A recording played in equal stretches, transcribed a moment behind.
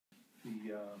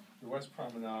the West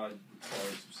Promenade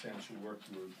requires substantial work.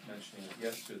 You were mentioning it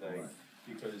yesterday, Right.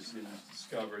 because it was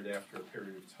discovered after a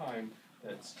period of time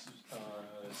that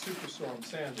Superstorm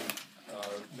Sandy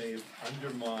may have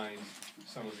undermined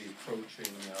some of the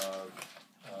approaching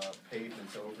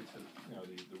pavements over to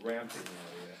the ramping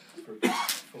area,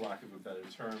 for lack of a better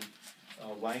term.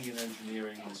 Langen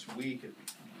Engineering this week at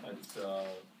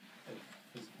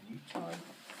Utah,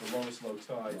 the lowest low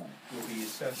tide, will be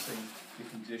assessing the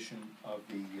condition of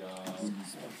the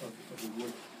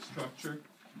wood structure,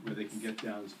 where they can get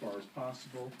down as far as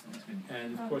possible.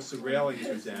 And of course the railings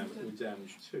were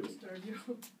damaged too.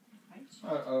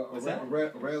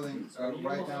 Railing,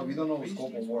 right now we don't know the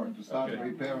scope of work. To start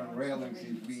repairing railings,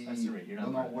 if we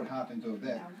don't know what happened to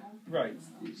that. Right.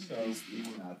 So it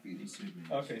will not be.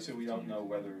 okay, so we don't know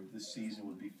whether this season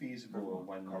would be feasible or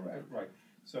when. Correct. Right.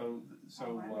 So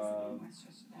the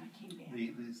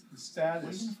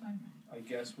status, I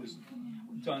guess, was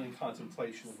done in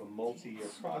contemplation of a multi-year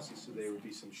process, so there would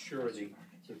be some surety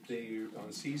that they, on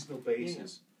a seasonal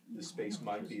basis, the space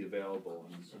might be available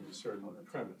on a certain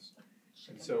premise.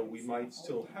 And so we might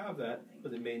still have that,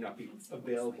 but it may not be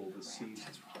available this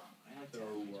season. So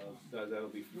that'll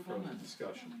be for further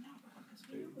discussion.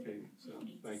 Okay, so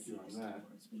thank you on that.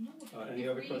 Any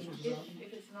other questions?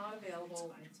 If it's not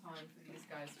available in time for these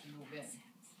guys to move in,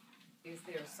 is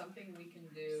there something we can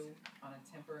do on a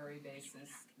temporary basis,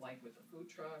 like with the food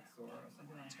trucks or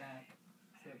something like that,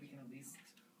 so that we can at least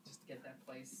just get that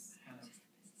place kind of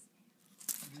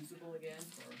usable again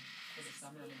for the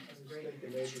summer? I mean, it was great.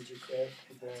 Maybe just ask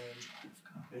the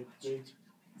big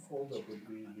holdup would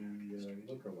be the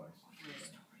liquor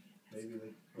license. Maybe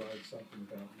they provide something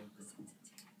about liquor.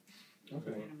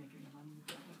 Okay.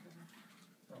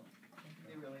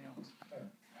 They really don't.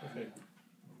 Okay.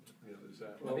 Yeah, there's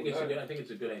that. I think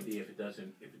it's a good idea. If it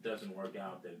doesn't work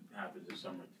out, then it happens this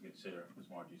summer to consider, as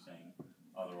Margie's saying,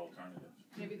 other alternatives.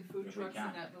 Maybe the food If we trucks in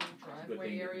can. that little It's a good driveway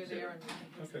thing to area consider. there, and we can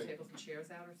put some Okay. tables and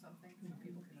chairs out or something, so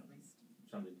people can at least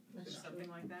Something. do something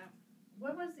like that.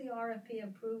 When was the RFP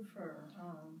approved for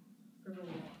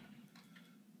Riverwalk?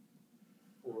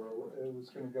 Or it was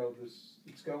going to go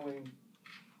it's going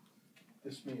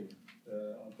this meeting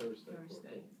on Thursday.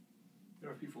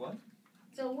 RFP for what?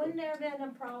 So wouldn't there have been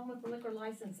a problem with the liquor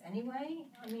license anyway?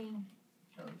 I mean,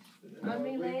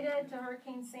 unrelated to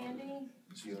Hurricane Sandy?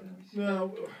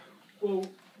 No, well,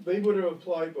 they would have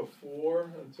applied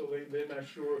before until they're not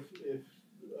sure if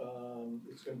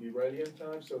it's going to be ready in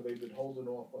time, so they've been holding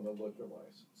off on the liquor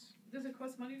license. Does it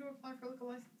cost money to apply for a liquor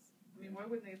license? I mean, why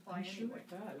wouldn't they apply anyway?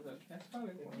 That's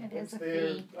probably It is a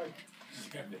There- fee.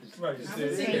 right. The It's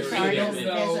state There's charges, no-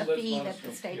 there's a fee that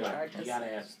the state Yeah. charges. You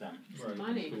gotta ask them. right.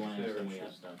 Money. We want to ask them, we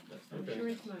ask them. I'm Okay. sure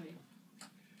it's money.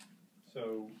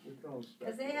 So we can only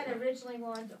Because they had originally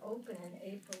wanted to open in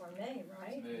April or May,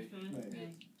 right? May.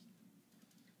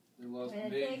 They lost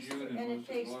And May, it takes, June, and it most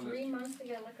takes of August. 3 months to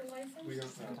get a liquor license? we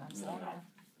don't know.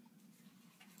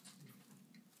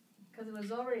 Because it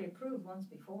was already approved once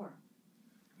before.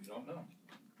 We don't know.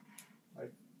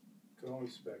 Can only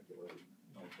speculate.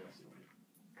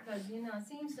 Because, you know, it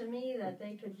seems to me that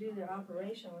they could do their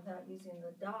operation without using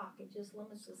the dock. It just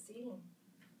limits the seating.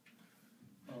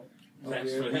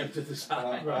 That's for them to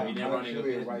decide. I mean, they're running a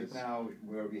Actually, business. right now,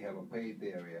 where we have a paved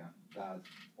area, that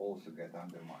also get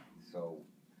undermined. So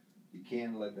you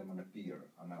can't let them on a pier,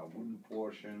 on a wooden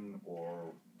portion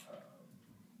or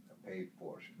a paved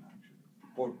portion, actually.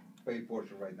 For paved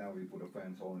portion right now, we put a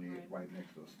fence only right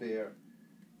next to the stair,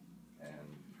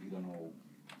 and we don't know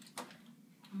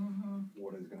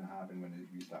what is going to happen when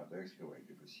we start to excavate.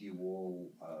 If the seawall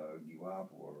give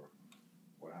up, or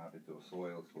what happened to the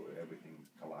soil, so everything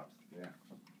collapsed there.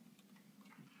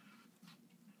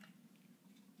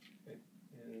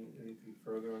 Anything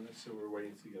further on this? So we're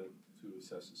waiting to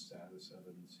assess the status of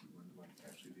it and see when it might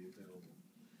actually be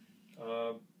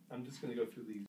available. I'm just going to go through these.